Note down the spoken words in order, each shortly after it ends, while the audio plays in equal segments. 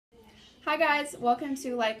Hi guys, welcome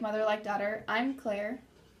to Like.Mother.Like.Daughter. I'm Claire.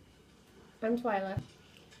 I'm Twyla.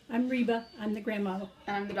 I'm Reba. I'm the grandma.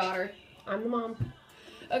 And I'm the daughter. I'm the mom.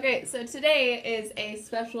 Okay, so today is a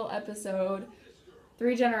special episode,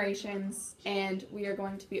 3 generations, and we are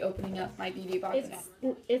going to be opening up my beauty box.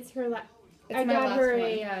 It's her last. I my got last her one.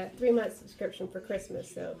 a 3-month subscription for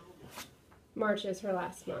Christmas, so March is her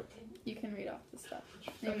last month. You can read off the stuff.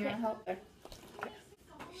 Maybe you Okay. want to help there.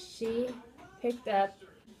 She picked up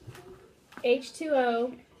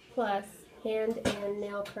H2O plus hand and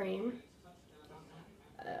nail cream.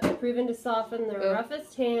 Proven to soften the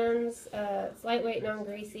roughest hands. It's lightweight,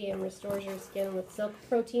 non-greasy, and restores your skin with silk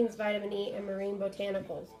proteins, vitamin E, and marine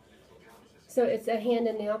botanicals. So it's a hand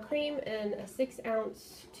and nail cream, and a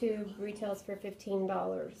 6-ounce tube retails for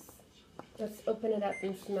 $15. Let's open it up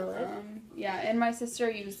and smell it. Yeah, and my sister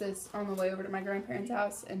used this on the way over to my grandparents'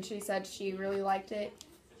 house, and she said she really liked it.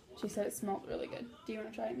 She said it smelled really good. Do you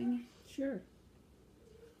want to try it, Mimi? Sure. Do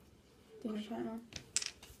you want to try it, Mom?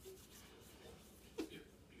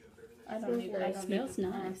 I don't need Nice. it. Smells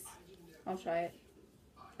nice. I'll try it.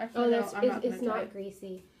 Actually, Oh, no, that's I'm not it's gonna try not it.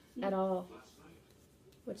 greasy at all,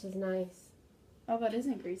 which is nice. Oh, that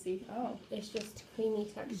isn't greasy. Oh. It's just creamy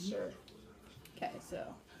texture. Okay, so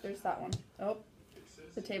there's that one. Oh,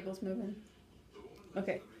 the table's moving.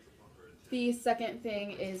 Okay. The second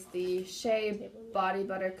thing is the Shea Body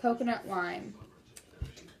Butter Coconut Lime.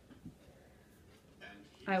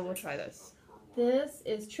 I will try this. This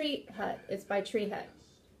is Tree Hut. It's by Tree Hut.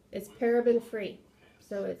 It's paraben free,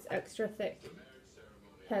 so it's extra thick.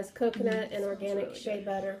 Has coconut and organic shea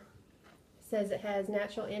butter. Says it has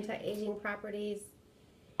natural anti-aging properties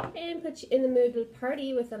and puts you in the mood to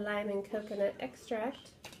party with a lime and coconut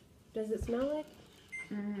extract. Does it smell like?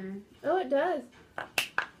 Mm-hmm. Oh, it does.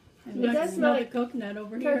 You It can does smell like coconut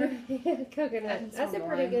over here. coconut. That's a smell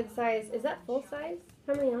pretty lime. good size. Is that full size?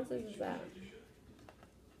 How many ounces is that?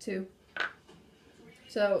 2.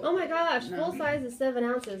 So, Oh my gosh, No. full size is 7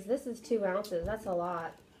 ounces. This is 2 ounces. That's a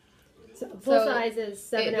lot. Full size is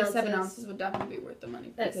 7 ounces. The 7 ounces would definitely be worth the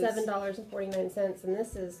money. At because $7.49, and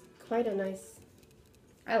this is quite a nice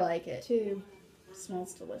I like it. tube. It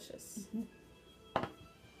smells delicious.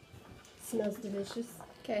 Smells delicious.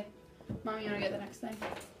 Okay. Mom, you want to get the next thing?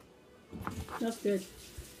 Smells good.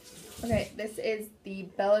 Okay, this is the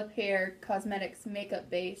Bella Pear Cosmetics Makeup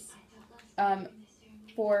Base.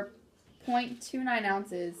 For 0.29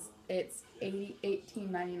 ounces, it's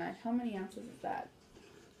 $18.99. How many ounces is that?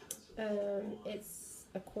 It's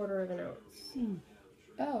a quarter of an ounce.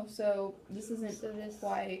 Oh, so this isn't So this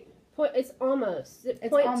quite. it's almost It's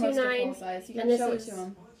almost a full 0.29. size. You and can this show is- it to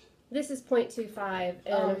them. This is 0.25,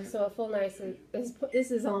 and so a full nice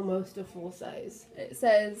this is almost a full size. It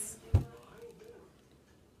says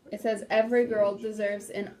every girl deserves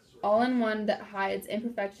an all-in-one that hides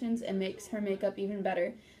imperfections and makes her makeup even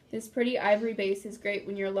better. This pretty ivory base is great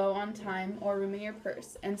when you're low on time or room in your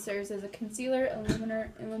purse, and serves as a concealer,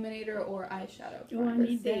 illuminator, or eyeshadow. Oh, I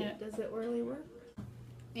need See, that. does it really work?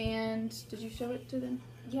 And did you show it to them?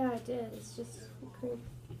 Yeah, I did. It's just a cream.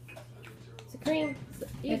 It's a cream.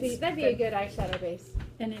 That'd be good. a good eyeshadow base.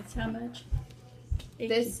 And it's how much?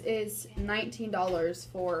 This is $19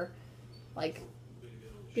 for like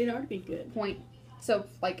It ought to be good.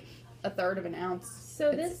 like a third of an ounce. So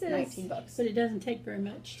It's this is $19. But it doesn't take very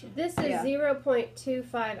much to. This is Yeah.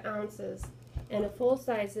 0.25 ounces, and a full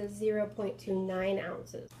size is 0.29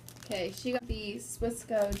 ounces. Okay, she got the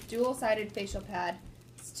Swissco dual-sided facial pad.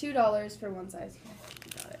 It's $2 for one size.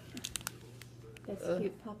 Got it. That's Ugh.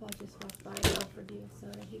 cute. Papa just walked by and offered you a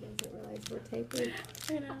soda. He doesn't realize we're taping.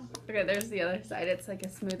 I know. Okay, there's the other side. It's like a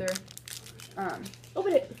smoother.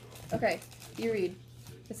 Open it. Okay, you read.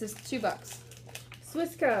 This is $2.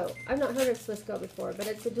 Swissco. I've not heard of Swissco before, but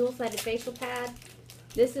it's a dual-sided facial pad.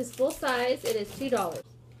 This is full size. It is $2.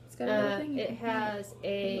 It's got a little thing. you It can has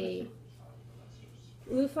a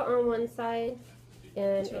loofah on one side and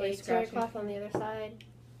It's really a terry scratchy. cloth on the other side.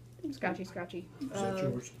 Scratchy.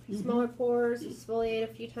 Smaller pores, exfoliate a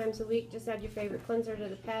few times a week. Just add your favorite cleanser to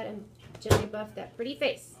the pad and gently buff that pretty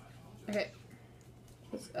face. Okay.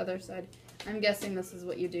 This other side. I'm guessing this is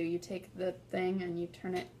what you do. You take the thing and you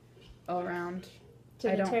turn it all around. To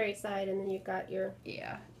I the don't- terry side, and then you've got your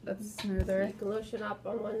Yeah, that's smoother. you can lotion up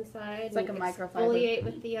on one side. It's like and a microfiber. exfoliate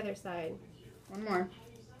with the other side. One more.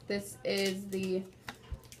 This is the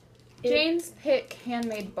Jane's Pick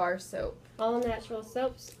Handmade Bar Soap. All natural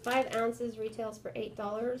soaps, 5 ounces, retails for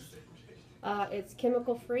 $8. It's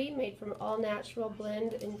chemical free, made from all natural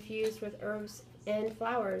blend infused with herbs and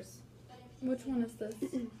flowers. Which one is this?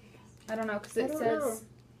 I don't know, because I it don't says know.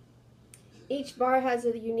 Each bar has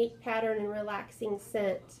a unique pattern and relaxing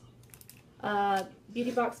scent.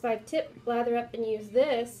 Beauty Box 5 tip, lather up and use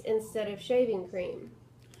this instead of shaving cream.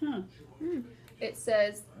 Huh. It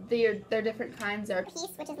says they're different kinds are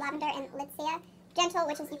Peace, which is lavender and lycia. Gentle,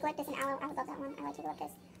 which is eucalyptus and aloe. I love that one. I like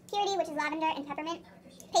eucalyptus. Purity, which is lavender and peppermint.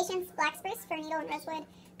 Patience, black spruce, fir needle, and rosewood.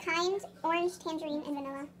 Kind, orange, tangerine, and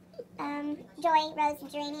vanilla. Joy,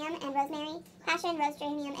 rose, geranium, and rosemary. Passion, rose,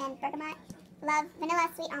 geranium, and bergamot. Love, vanilla,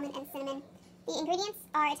 sweet almond, and cinnamon. The ingredients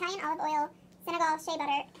are Italian olive oil, Senegal shea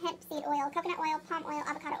butter, hemp seed oil, coconut oil, palm oil,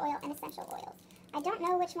 avocado oil, and essential oils. I don't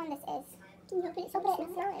know which one this is. Can you open it? Open it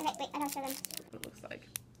and smell it. Wait, I don't show them. what it looks like.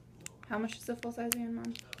 How much is the full size again,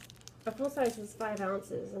 Mom? A full size is 5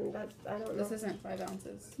 ounces, and that's, I don't know. This isn't 5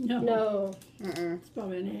 ounces. No. No. It's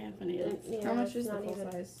probably an half an inch. Yeah, How much it's is the not full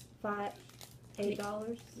even size?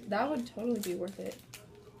 $8. That would totally be worth it.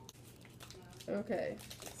 Okay.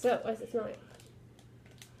 So, what does it smell like?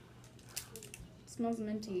 Smells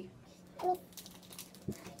minty. It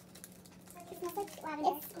smells like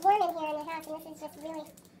lavender. It's warm in here in the house, and this is just really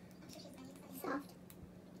soft.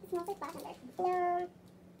 It smells like lavender. No.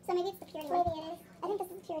 So maybe it's the purity one. Maybe it is. I think this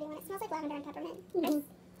is the purity one. It smells like lavender and peppermint.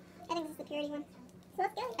 I think this is the purity one.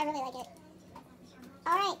 Smells good. I really like it.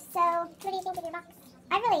 Alright, so what do you think of your box?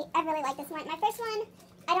 I really like this one. My first one,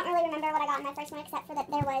 I don't really remember what I got in my first one except for that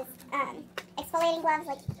there was exfoliating gloves,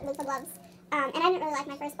 like loofah gloves. And I didn't really like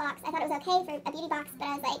my first box. I thought it was okay for a beauty box, but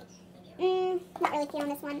I was like, not really keen on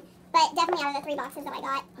this one. But definitely out of the 3 boxes that I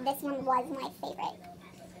got, this one was my favorite.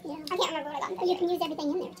 Yeah. I can't remember what I got in there. You can use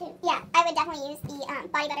everything in there too. Yeah, I would definitely use the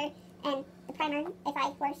body butter and the primer. If I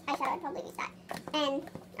wore eyeshadow, I'd probably use that. And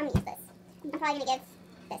I'm going to use this. I'm probably going to give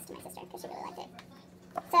this to my sister because she really liked it.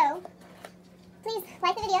 So, please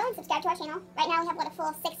like the video and subscribe to our channel. Right now we have, a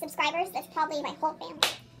full 6 subscribers. That's probably my whole family.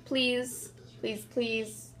 Please, please,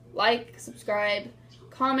 please like, subscribe,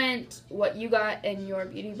 comment what you got in your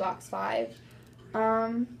Beauty Box 5.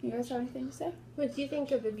 You guys have anything to say? What do you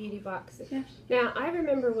think of the beauty box? Yeah. Now, I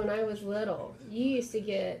remember when I was little, you used to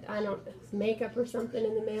get, makeup or something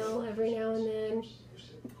in the mail every now and then.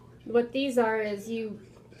 What these are is you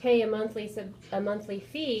pay a monthly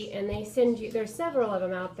fee, and they send you, there's several of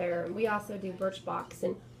them out there. We also do Birchbox,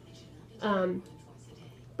 and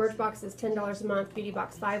Birchbox is $10 a month. Beauty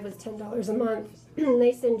Box 5 was $10 a month.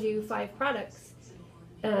 They send you 5 products.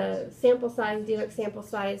 Sample size, deluxe sample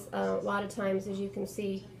size. A lot of times, as you can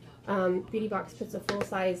see, Beauty Box puts a full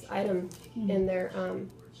size item in their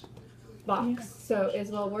box, so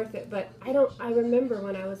it's well worth it. But I remember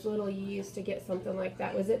when I was little, you used to get something like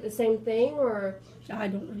that. Was it the same thing, or I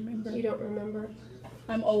don't remember. you don't remember?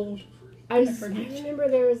 I'm old. I remember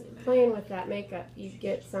there was playing with that makeup. You'd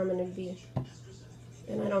get some, and it'd be,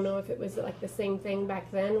 and I don't know if it was like the same thing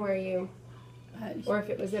back then, where you, or if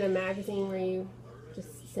it was in a magazine where you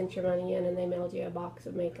just sent your money in and they mailed you a box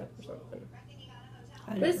of makeup or something.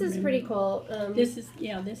 This is pretty cool. This is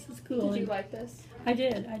cool. Did you like this? I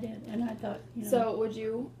did, and I thought, So would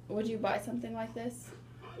you buy something like this?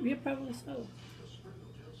 Yeah, probably so.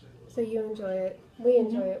 So you enjoy it. We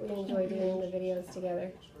enjoy it. We enjoy doing the videos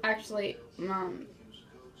together. Actually, Mom,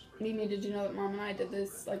 Mimi, did you know that Mom and I did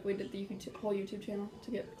this? Like, we did the whole YouTube channel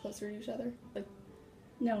to get closer to each other. Like,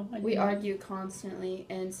 No, I we didn't. argue constantly,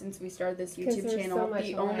 and since we started this 'Cause YouTube there's channel, so much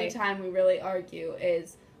the only alike. time we really argue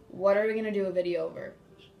is, what are we going to do a video over?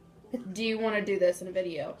 Do you want to do this in a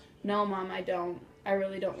video? No, Mom, I don't. I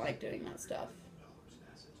really don't like doing that stuff.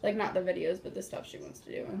 Like, not the videos, but the stuff she wants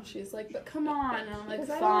to do. And she's like, but come on. And I'm like,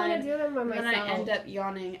 Because fine. I don't want to do them by And myself. then I end up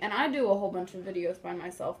yawning. And I do a whole bunch of videos by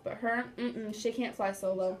myself, but her, she can't fly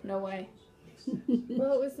solo. No way.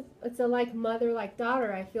 Well, it's a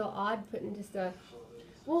Like.Mother.Like.Daughter. I feel odd putting just a.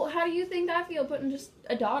 Well, how do you think I feel putting just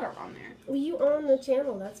a daughter on there? Well, you own the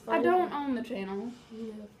channel. That's fine. I don't own the channel.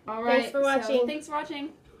 Yeah. All right. Thanks for watching. So, thanks for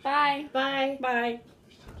watching. Bye. Bye. Bye.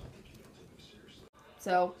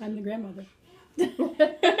 So. I'm the grandmother.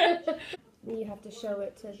 You have to show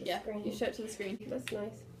it to the screen. You show it to the screen. That's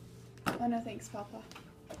nice. Oh, no, thanks, Papa.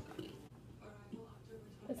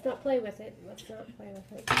 Let's not play with it. Let's not play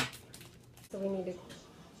with it. So we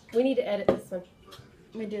need to edit this one.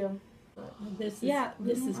 We do. This is Yeah,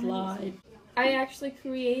 is live. I actually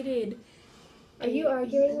created. Are you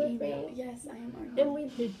arguing an with email. me? Yes, I am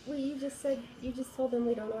arguing. And you just told them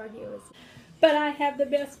we don't argue. But I have the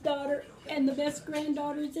best daughter and the best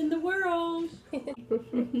granddaughters in the world.